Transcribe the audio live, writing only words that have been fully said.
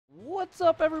What's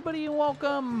up, everybody, and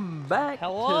welcome back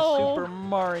Hello. to Super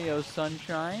Mario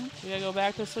Sunshine. We gotta go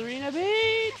back to Serena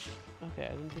Beach. Okay, I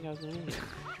didn't think I was gonna make it.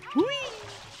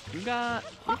 We've got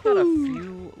a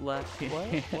few left here.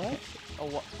 What? Oh,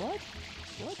 what?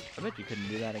 I bet you couldn't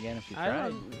do that again if you I tried.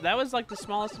 don't, that was like the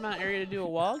smallest amount of area to do a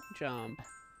wall jump.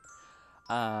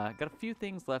 Got a few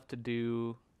things left to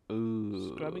do.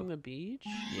 Ooh. Scrubbing the beach?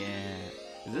 Yeah.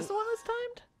 Is this the one that's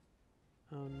timed?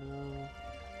 Oh no.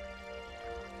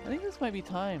 I think this might be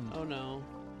timed. Oh no.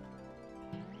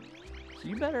 So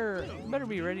you better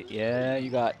be ready. Yeah, you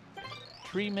got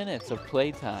 3 minutes of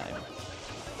playtime.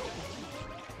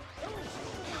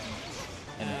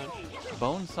 And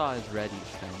Bonesaw is ready,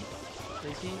 Tim.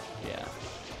 Is he? Yeah.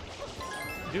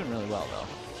 You're doing really well, though.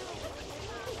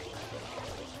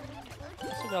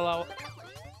 Still got a lot.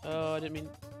 Oh, I didn't mean.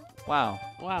 Wow.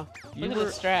 Wow. You Look at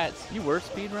the strats. You were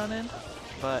speedrunning,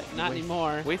 but not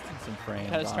anymore. Wasted some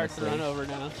frames. Gotta start honestly. to run over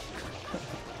now.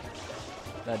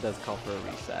 That does call for a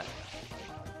reset.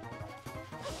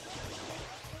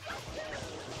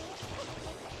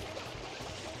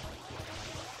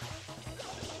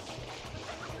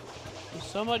 There's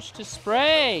so much to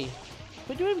spray.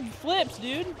 Quit doing flips,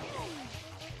 dude. You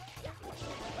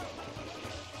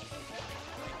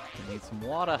need some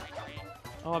water.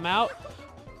 Oh, I'm out.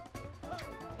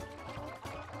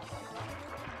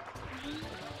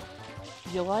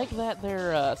 You like that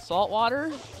they're salt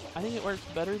water? I think it works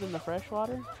better than the fresh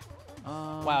water.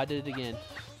 Wow, I did it again.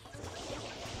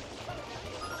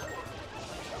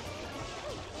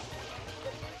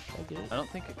 I don't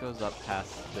think it goes up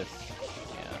past this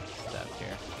step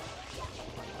here.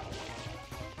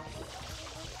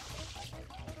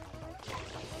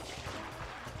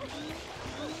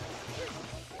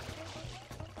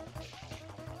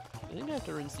 I think I have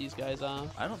to rinse these guys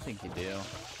off. I don't think you do.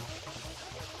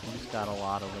 You just got a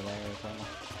lot over there, so.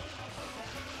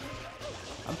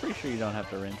 I'm pretty sure you don't have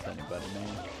to rinse anybody,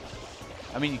 man.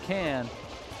 I mean, you can.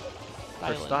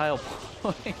 For style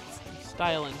points.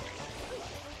 Styling.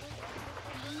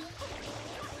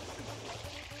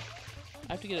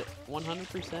 I have to get it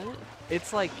 100%?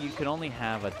 It's like you can only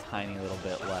have a tiny little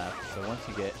bit left, so once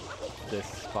you get this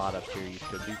spot up here, you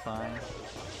should be fine.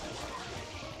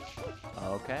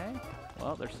 Okay.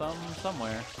 Well, there's some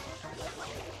somewhere.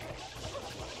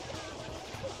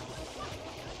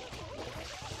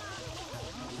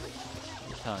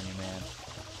 I'm telling you, man.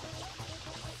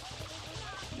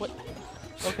 What?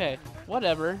 Okay,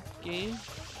 whatever, game.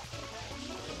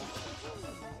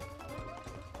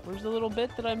 Where's the little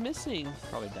bit that I'm missing?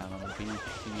 Probably down on the beach,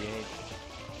 TBH.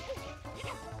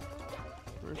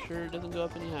 For sure it doesn't go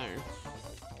up any higher.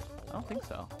 I don't think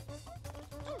so.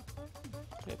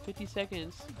 Okay, 50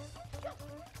 seconds.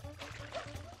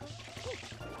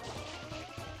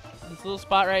 This little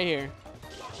spot right here.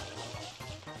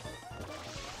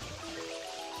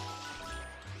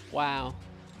 Wow.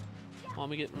 Let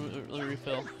me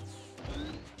refill.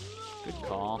 Good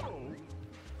call.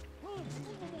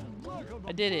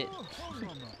 I did it.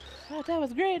 Oh, that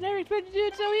was great. I never expected to do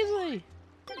it so easily.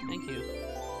 Thank you.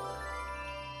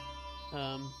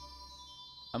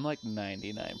 I'm like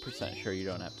 99% sure you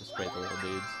don't have to spray the little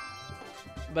dudes.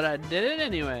 But I did it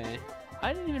anyway.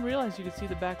 I didn't even realize you could see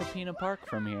the back of Pina Park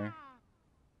from here.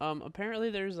 Apparently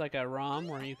there's like a ROM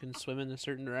where you can swim in a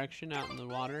certain direction out in the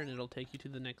water and it'll take you to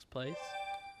the next place.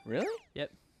 Really?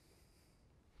 Yep.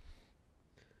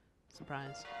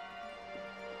 Surprise.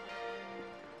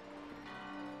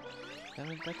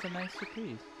 That's a nice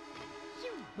surprise.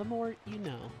 The more you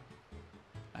know.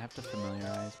 I have to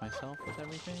familiarize myself with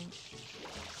everything.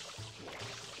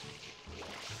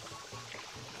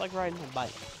 It's like riding a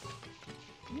bike.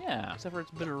 Yeah. Except for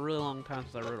it's been a really long time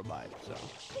since I rode a bike, so.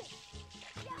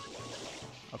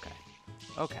 Okay.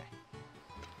 Okay.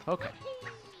 Okay.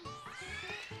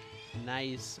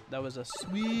 Nice. That was a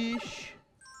swish.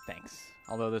 Thanks.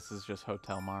 Although this is just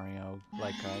Hotel Mario,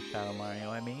 like Shadow Mario,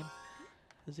 I mean.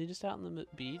 Is he just out on the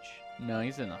beach? No,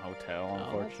 he's in the hotel,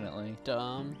 unfortunately.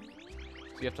 Dumb.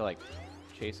 So you have to, like,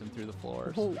 chase him through the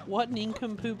floors. Well, what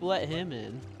nincompoop let him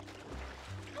in?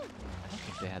 I don't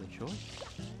think they had a choice.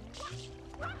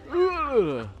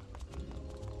 Ugh.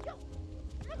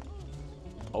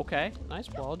 Okay.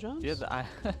 Nice wall jumps. Yeah, I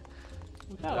We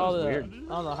got that all was the weird.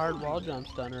 all the hard wall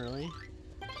jumps done early.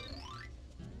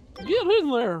 Get in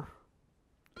there!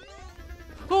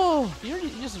 Oh, he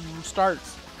just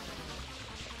starts.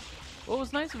 Well, it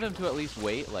was nice of him to at least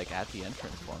wait, like, at the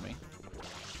entrance for me.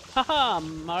 Haha,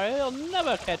 Mario, you'll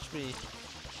never catch me.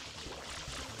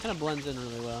 Kind of blends in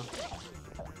really well.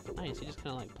 Nice, he just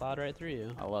kind of like plowed right through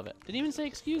you. I love it. Didn't even say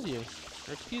excuse you,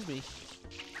 or excuse me.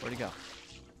 Where'd he go?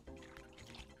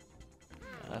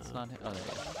 That's not him. Oh, there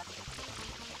he is.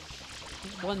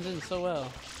 It blends in so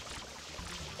well.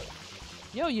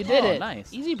 Yo, you did it.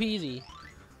 Nice. Easy peasy.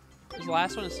 Was the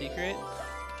last one a secret?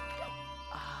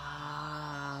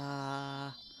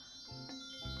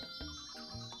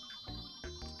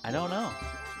 I don't know.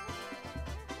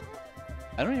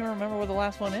 I don't even remember what the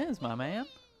last one is, my man.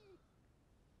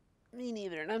 Me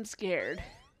neither, and I'm scared.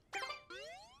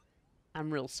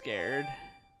 I'm real scared.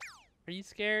 Are you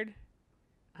scared?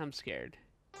 I'm scared.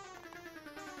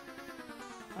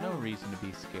 No reason to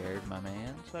be scared, my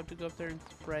man. So I have to go up there and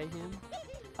spray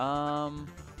him?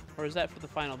 Or Or is that for the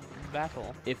final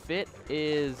battle? if it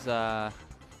is, I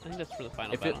think that's for the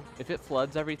final battle. if it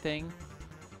floods everything,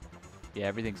 yeah,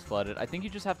 everything's flooded. I think you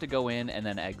just have to go in and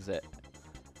then exit,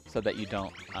 so that you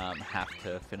don't have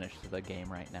to finish the game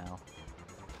right now.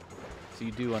 So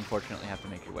you do unfortunately have to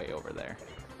make your way over there.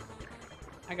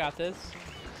 I got this.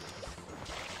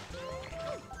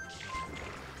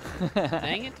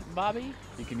 Dang it, Bobby.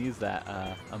 You can use that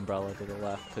umbrella to the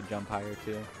left to jump higher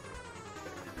too.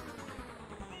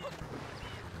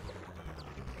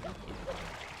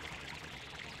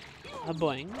 A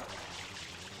boing.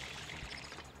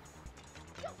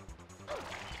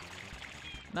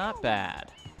 Not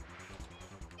bad.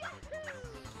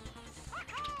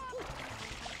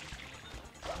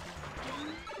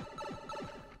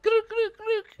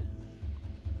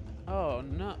 Oh,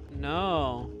 no.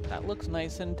 No. That looks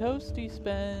nice and toasty,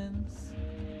 Spence.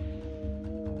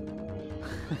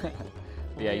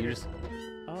 Yeah, you just...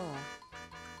 Oh.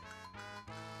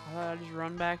 I thought I'd just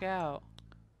run back out.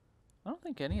 I don't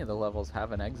think any of the levels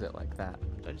have an exit like that.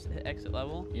 Do I just hit exit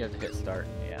level? You have to hit start,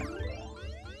 yeah.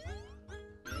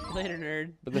 Later,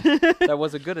 nerd. But that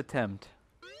was a good attempt.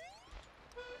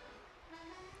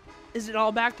 Is it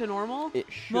all back to normal? It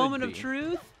should Moment be. of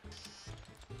truth?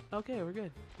 Okay, we're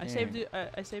good. I Yeah. saved it.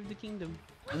 I saved the kingdom.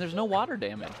 And there's no water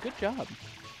damage. Good job.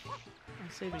 I'm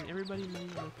saving everybody money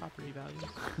and property value.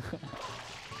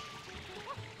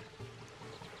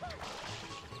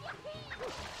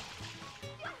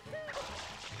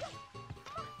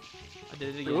 I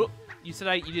did it again. Oop. You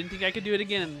said you didn't think I could do it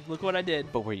again. Look what I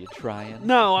did. But were you trying?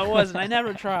 No, I wasn't. I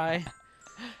never try.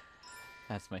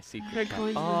 That's my secret. Red shot.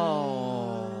 coins.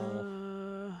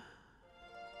 Oh.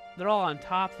 They're all on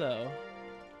top though,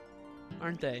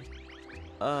 aren't they?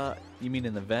 You mean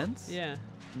in the vents? Yeah.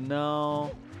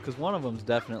 No, because one of them's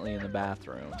definitely in the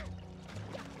bathroom.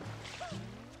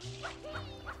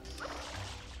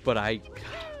 But I'm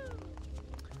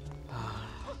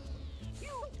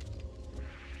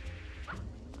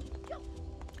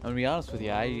gonna be honest with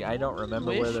you, I don't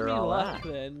remember where they're all luck at.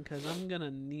 then, because I'm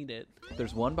gonna need it.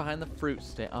 There's one behind the fruit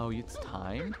stand. Oh, it's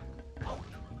timed?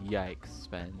 Yikes,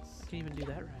 Spence. Can't even do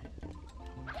that right.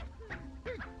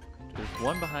 There's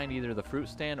one behind either the fruit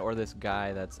stand or this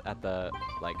guy that's at the,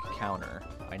 like, counter.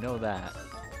 I know that.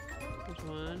 Which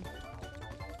one?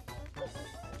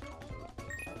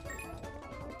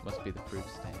 Must be the fruit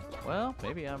stand. Well,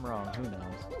 maybe I'm wrong. Who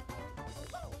knows?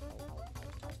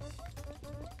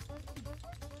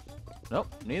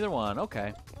 Nope, neither one.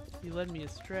 Okay. You led me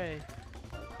astray.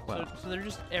 Well, So they're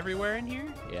just everywhere in here?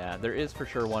 yeah, there is for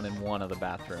sure one in one of the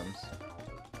bathrooms.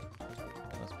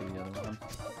 Must be the other one.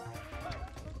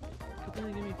 But then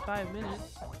they give me 5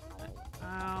 minutes.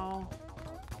 Ow.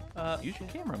 Use your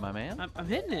camera, my man. I'm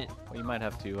hitting it. Well, you might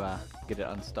have to get it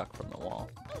unstuck from the wall.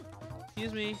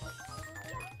 Excuse me.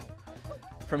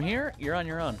 From here, you're on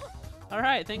your own. All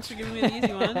right, thanks for giving me the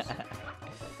easy ones.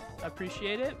 I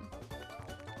appreciate it.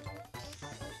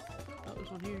 Oh,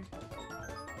 there's one here.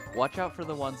 Watch out for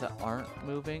the ones that aren't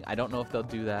moving. I don't know if they'll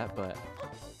do that, but...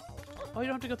 Oh, you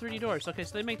don't have to go through any doors. Okay,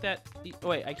 so they make that... Oh,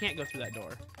 wait, I can't go through that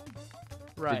door.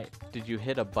 Right. Did you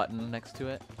hit a button next to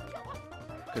it?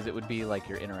 Because it would be like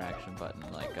your interaction button,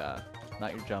 like,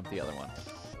 not your jump, the other one.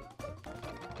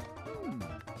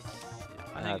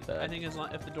 I think as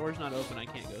long if the door's not open, I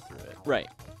can't go through it. Right.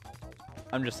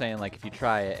 I'm just saying, like, if you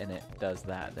try it and it does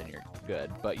that, then you're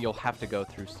good. But you'll have to go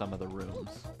through some of the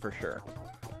rooms, for sure.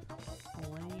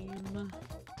 Lame.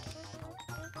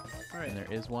 Alright. And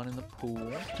there is one in the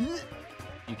pool.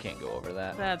 You can't go over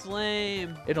that. That's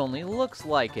lame. It only looks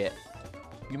like it.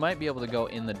 You might be able to go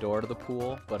in the door to the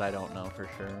pool, but I don't know for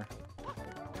sure.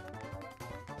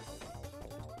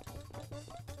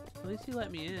 At least he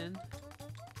let me in.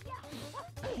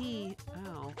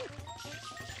 Ow.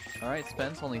 Alright,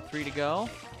 Spence, only 3 to go.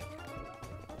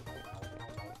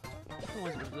 Which one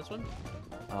was it? This one?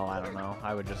 Oh, I don't know.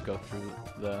 I would just go through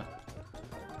the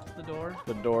door?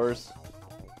 the doors.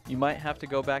 You might have to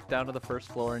go back down to the first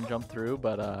floor and jump through,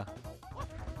 but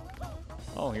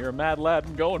oh, you're a mad lad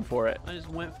and going for it. I just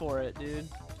went for it, dude.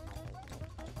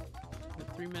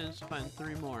 Got 3 minutes to find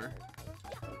 3 more.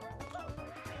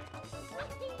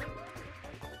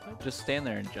 Just stand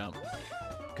there and jump.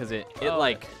 Because it Oh,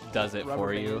 like, does it rubber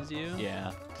for you. bands you?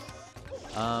 Yeah.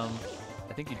 I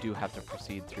think you do have to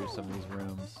proceed through some of these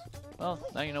rooms. Well,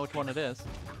 now you know which one it is.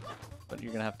 But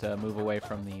you're going to have to move away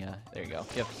from the... there you go.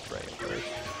 You have to spray it first.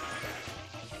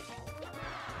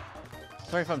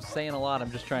 Sorry if I'm saying a lot.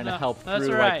 I'm just trying to help that's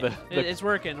through all right. like the... It's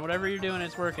working. Whatever you're doing,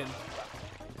 it's working.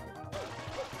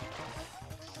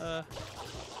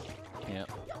 Yep.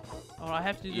 Oh, I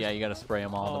have to do this. Yeah, you got to spray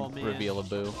them all Oh, to man. reveal a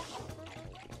boo.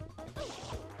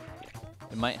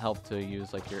 It might help to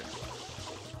use like your...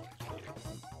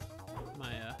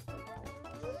 My,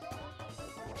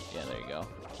 Yeah, there you go.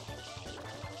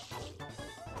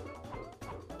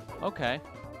 Okay.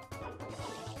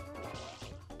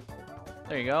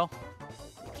 There you go.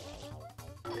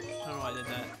 I don't know why I did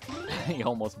that. You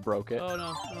almost broke it. Oh,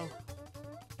 no, no.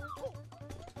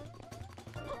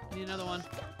 Need another one.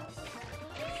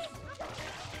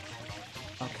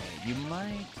 Okay, you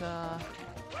might, I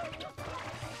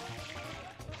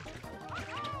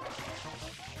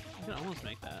can almost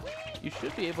make that. You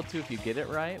should be able to if you get it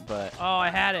right, but Oh,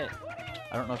 I had it.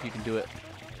 I don't know if you can do it,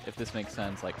 if this makes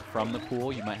sense. Like, from the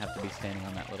pool, you might have to be standing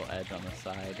on that little edge on the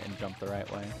side and jump the right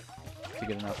way to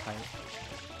get enough height.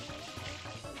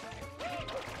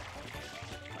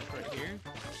 Like right here.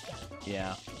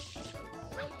 Yeah.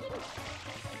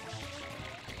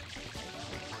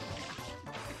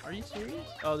 Are you serious?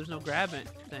 Oh, there's no grab it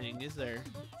thing, is there?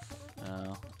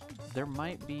 There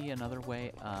might be another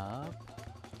way up.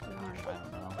 Gosh, I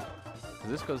don't know. 'Cause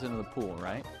this goes into the pool,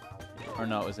 right? Or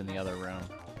no, it was in the other room.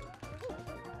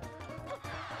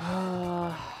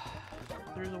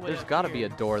 There's got to be a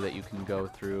door that you can go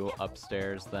through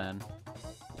upstairs then.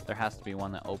 There has to be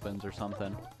one that opens or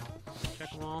something. Check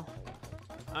them all.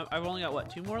 I've only got, what,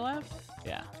 2 more left?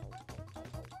 Yeah.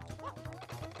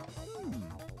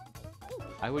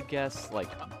 I would guess, like,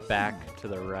 back to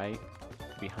the right.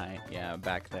 Behind, yeah,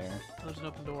 back there. Oh, there's an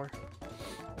open door.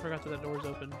 I forgot that door's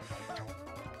open.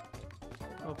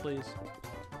 Oh, please.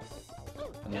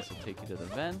 And this will take you to the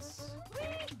vents.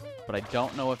 But I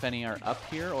don't know if any are up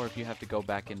here or if you have to go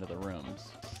back into the rooms.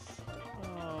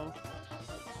 Oh.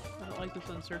 I don't like this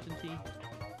uncertainty.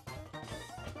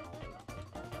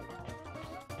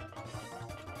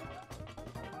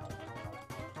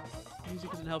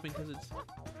 Music isn't helping because it's...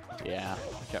 Yeah,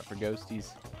 watch out for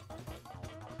ghosties.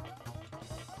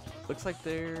 Looks like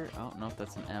they're... I don't know if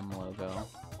that's an M logo.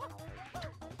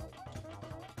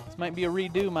 This might be a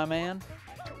redo, my man.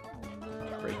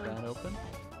 Break that open.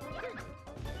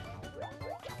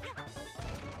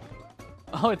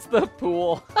 Oh, it's the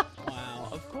pool. Wow,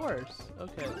 of course.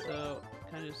 Okay, so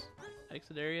kind of just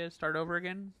exit area, start over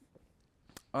again.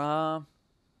 Yeah,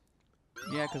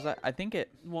 because I think it...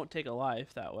 Won't take a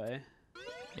life that way.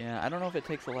 Yeah, I don't know if it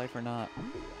takes a life or not.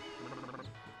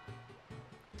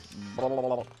 But I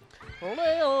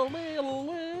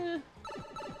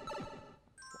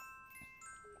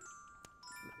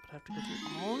have to go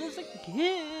through all this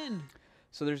again.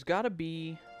 So there's got to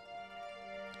be...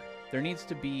 There needs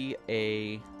to be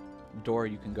a door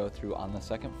you can go through on the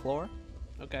second floor.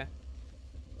 Okay.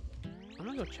 I'm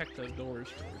gonna go check those doors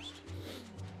first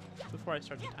before I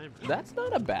start the timer. That's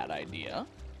not a bad idea.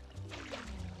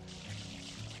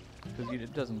 Because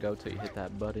it doesn't go till you hit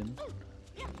that button.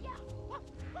 Thank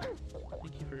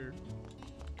you for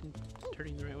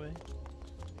turning the right way.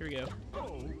 Here we go.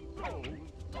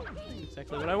 That's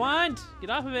exactly what I want! Get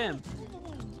off of him!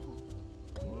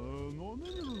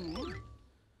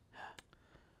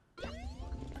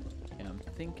 Yeah, I'm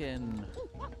thinking...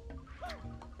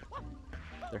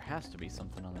 There has to be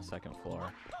something on the second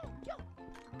floor.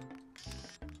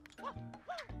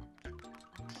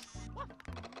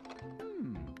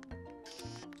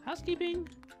 Housekeeping!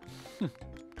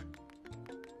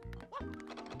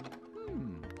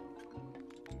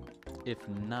 If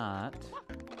not,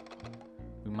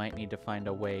 we might need to find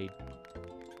a way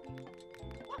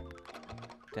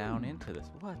down into this.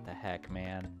 What the heck,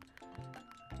 man?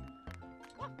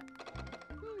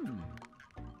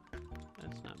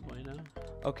 That's not bueno.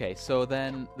 Okay, so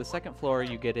then the second floor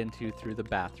you get into through the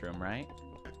bathroom, right?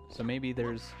 So maybe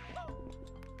there's...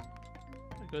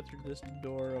 I go through this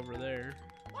door over there.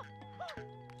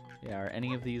 Yeah, are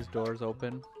any of these doors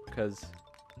open? Because...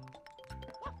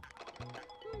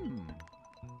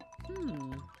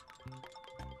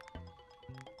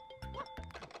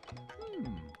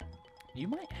 You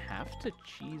might have to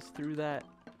cheese through that...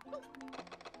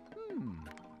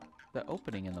 The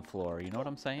opening in the floor, you know what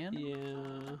I'm saying?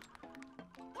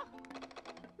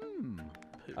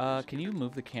 Yeah. Can you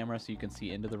move the camera so you can see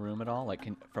into the room at all? Like,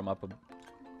 from up...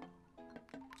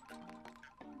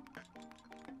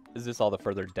 Is this all the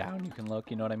further down you can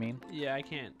look, you know what I mean? Yeah, I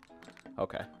can't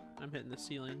Okay. I'm hitting the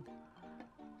ceiling.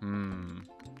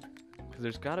 Because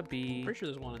there's got to be... Pretty sure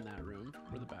there's one in that room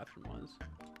where the bathroom was.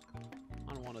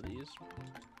 On one of these.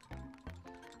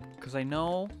 Because I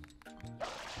know...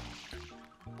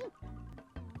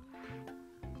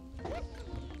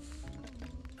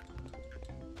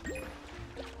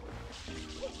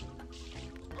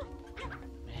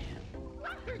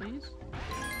 Please?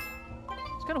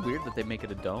 It's kind of weird that they make it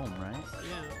a dome, right?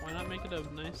 Yeah, why not make it a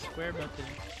nice square button?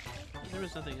 There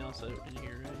was nothing else in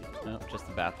here, right? No, just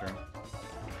the bathroom.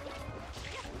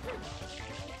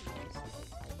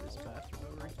 This bathroom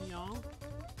over here.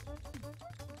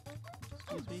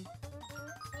 Excuse me.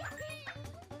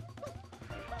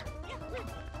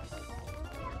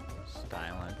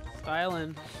 Styling.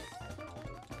 Styling.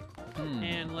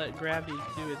 And let gravity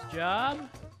do its job.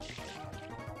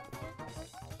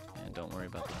 And don't worry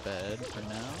about the bed for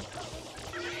now.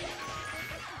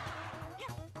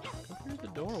 Go through the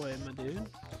doorway, my dude.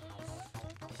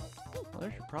 Well,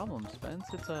 there's your problem, Spence.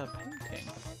 It's a painting.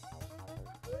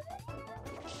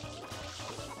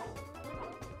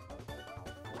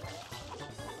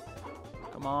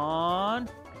 Come on.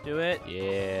 Do it.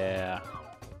 Yeah.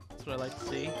 That's what I like to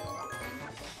see.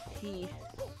 You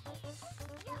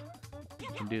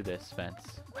can do this,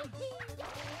 Spence.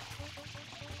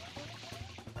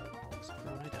 Except for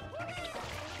when I don't.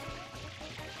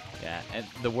 Yeah, and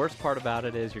the worst part about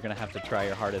it is you're going to have to try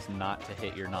your hardest not to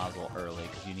hit your nozzle early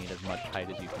because you need as much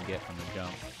height as you can get from the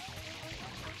jump.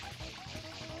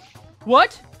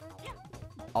 What?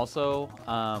 Also,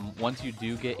 once you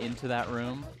do get into that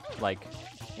room, like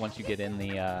once you get in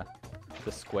the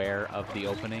square of the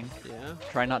opening, Yeah.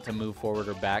 try not to move forward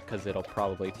or back because it'll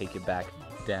probably take you back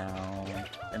down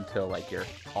until like you're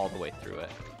all the way through it.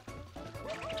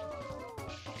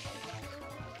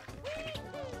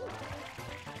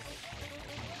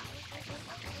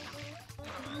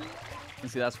 And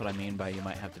see, that's what I mean by you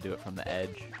might have to do it from the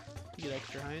edge. To get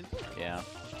extra height. Yeah.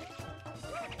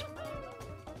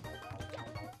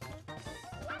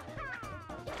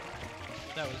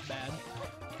 That was bad.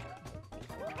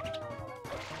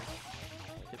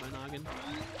 Hit my noggin.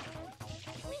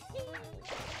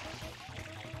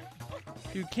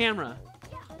 Dude, camera.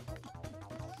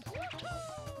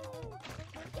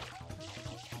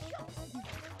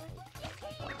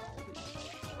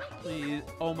 Please.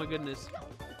 Oh my goodness.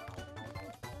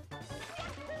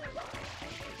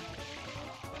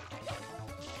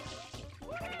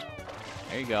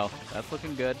 There you go. That's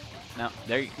looking good. Now,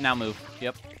 now move.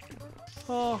 Yep.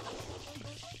 Oh.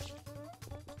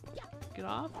 Get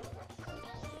off.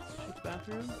 Shoot the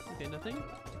bathroom. Okay, nothing.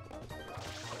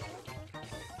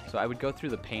 So I would go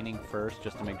through the painting first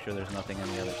just to make sure there's nothing on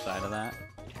the other side of that.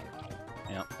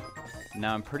 Yep.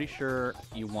 Now I'm pretty sure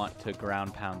you want to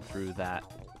ground pound through that.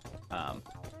 That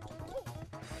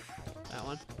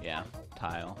one. Yeah,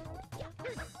 tile.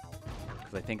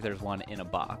 Because I think there's one in a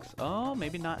box. Oh,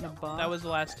 maybe not in a box. That was the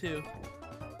last two.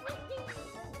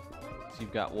 So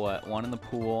you've got what? One in the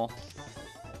pool.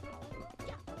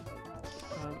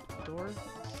 Door.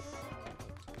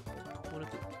 One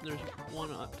at the, there's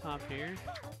one up top here.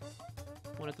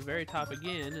 One at the very top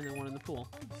again, and then one in the pool.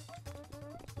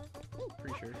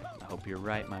 Pretty sure. I hope you're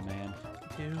right, my man.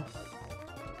 Two.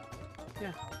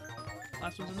 Yeah.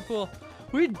 Last one's in the pool.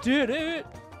 We did it!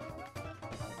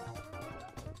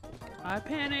 I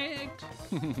panicked!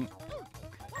 Oh,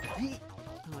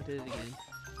 I did it again.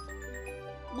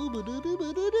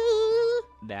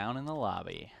 Down in the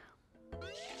lobby.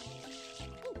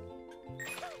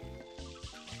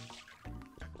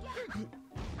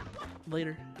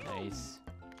 Later. Nice.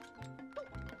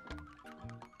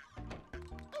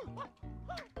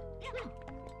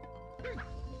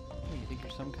 You think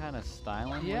you're some kind of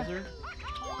styling wizard?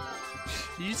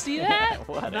 Did you see that?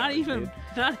 Whatever, not even, dude.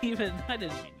 I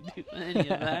didn't mean to do any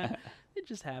of that. It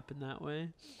just happened that way.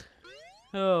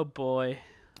 Oh boy.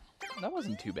 That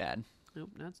wasn't too bad.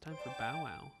 Nope, now it's time for Bow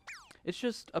Wow. It's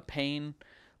just a pain.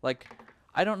 Like,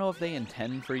 I don't know if they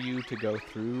intend for you to go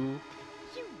through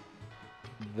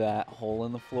that hole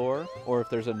in the floor, or if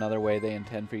there's another way they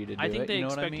intend for you to do it. I think they you know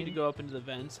what I expect you mean? to go up into the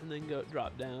vents and then go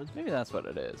drop down. Maybe that's what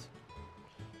it is.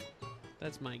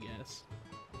 That's my guess.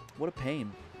 What a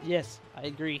pain. Yes, I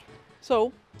agree.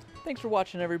 So, thanks for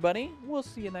watching, everybody. We'll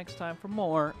see you next time for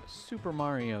more Super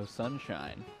Mario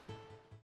Sunshine.